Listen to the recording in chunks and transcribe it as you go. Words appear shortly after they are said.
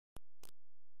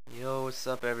what's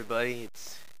up everybody?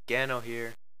 It's Gano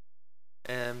here.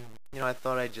 And I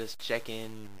thought I'd just check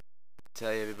in,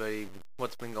 tell everybody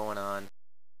what's been going on.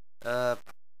 Uh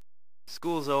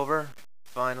School's over,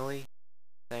 finally.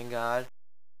 Thank God,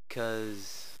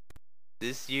 cuz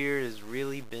this year has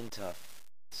really been tough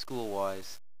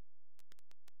school-wise.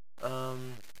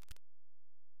 Um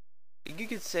you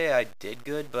could say I did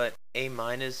good, but A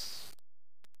minus,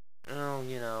 oh,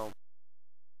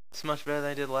 it's much better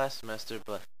than I did last semester,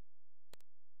 but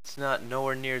it's not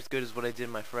nowhere near as good as what I did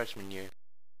my freshman year.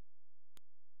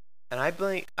 And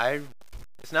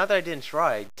it's not that I didn't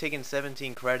try. I'd taken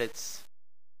 17 credits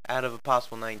out of a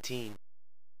possible 19.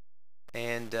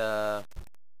 And, some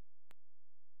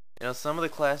of the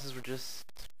classes were just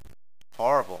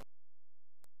horrible.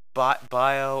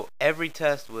 Bio, every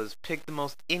test was pick the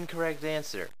most incorrect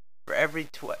answer for every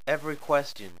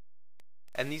question.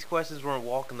 And these questions weren't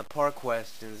walk in the park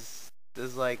questions.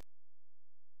 There's like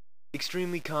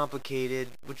extremely complicated,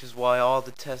 which is why all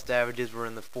the test averages were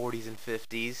in the 40s and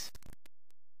 50s.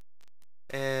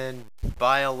 And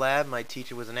bio lab, my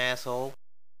teacher was an asshole.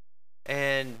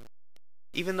 And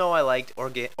even though I liked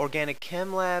organic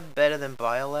chem lab better than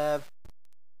bio lab,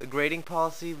 the grading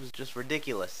policy was just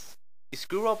ridiculous. You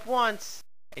screw up once,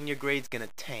 and your grade's gonna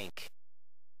tank.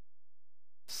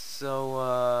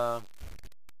 So,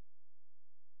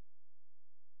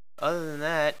 other than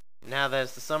that, now that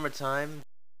it's the summertime,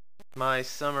 my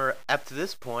summer up to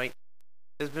this point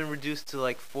has been reduced to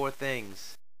like 4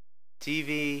 things: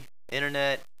 TV,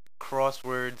 internet,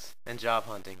 crosswords, and job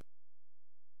hunting.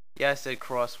 Yeah, I said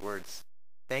crosswords.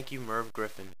 Thank you, Merv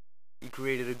Griffin. You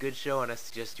created a good show, and I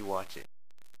suggest you watch it.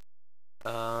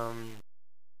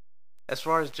 As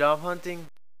far as job hunting,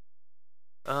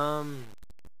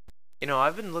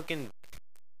 I've been looking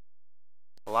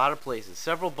a lot of places.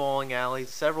 Several bowling alleys,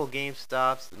 several Game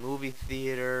Stops, the movie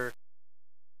theater,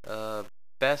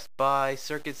 Best Buy,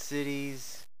 Circuit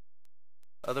Cities,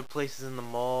 other places in the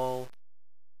mall,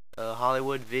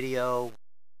 Hollywood Video,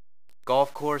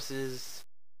 golf courses.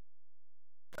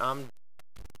 I'm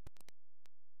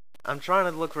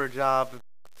trying to look for a job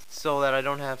so that I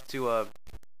don't have to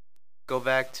go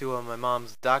back to my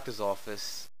mom's doctor's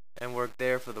office and work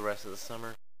there for the rest of the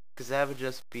summer, because that would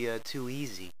just be too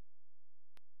easy.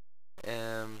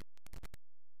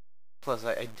 Plus,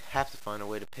 I'd have to find a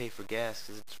way to pay for gas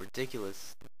because it's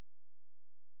ridiculous.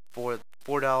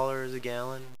 $4 a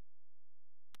gallon,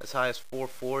 as high as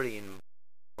 $4.40 in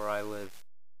where I live.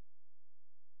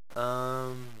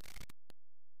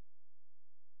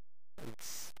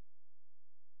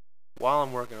 While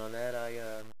I'm working on that,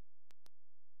 I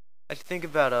think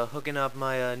about hooking up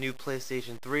my new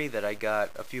PlayStation 3 that I got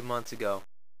a few months ago.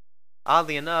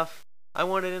 Oddly enough, I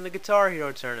won it in the Guitar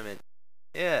Hero tournament.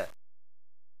 Yeah.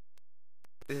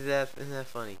 Isn't that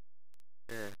funny?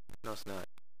 Yeah. No, it's not.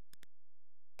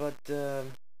 But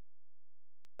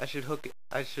I should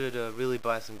really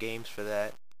buy some games for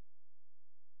that.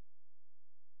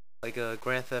 Like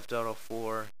Grand Theft Auto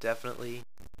 4, definitely.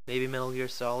 Maybe Metal Gear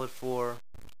Solid 4.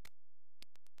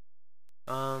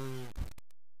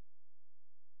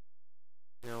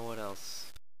 What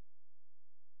else?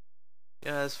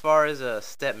 As far as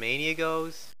Stepmania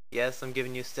goes, yes, I'm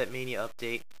giving you a Stepmania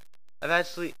update.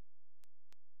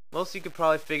 Most of you could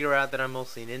probably figure out that I'm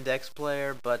mostly an index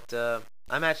player, but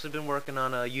I'm actually been working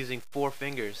on using 4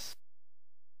 fingers,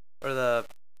 or the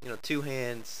 2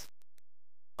 hands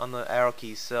on the arrow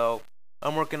keys. So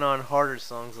I'm working on harder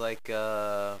songs like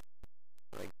Piano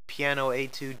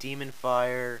A2 Demon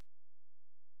Fire,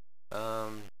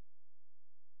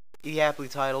 the aptly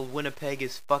titled Winnipeg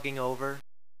is Fucking Over.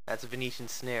 That's a Venetian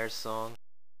Snares song.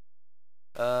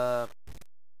 Songs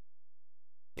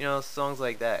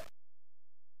like that.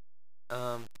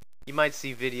 You might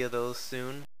see video of those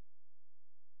soon.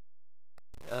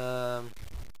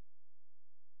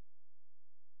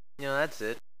 That's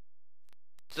it.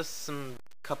 Just some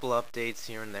couple updates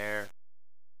here and there.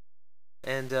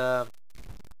 And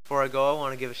before I go, I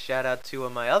want to give a shout out to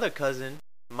my other cousin,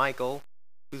 Michael,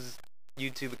 whose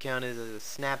YouTube account is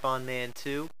Snap-on Man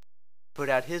 2. Put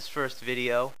out his first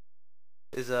video.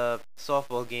 Is a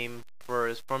softball game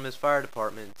from his fire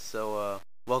department. So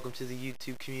welcome to the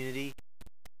YouTube community.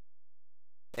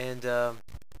 And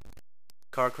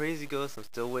Car Crazy Ghost, I'm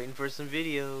still waiting for some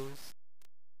videos.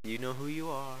 You know who you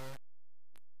are.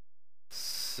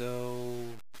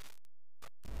 So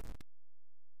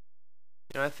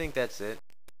I think that's it.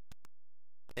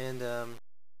 And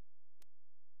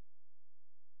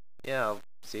yeah, I'll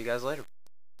see you guys later.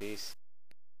 Peace.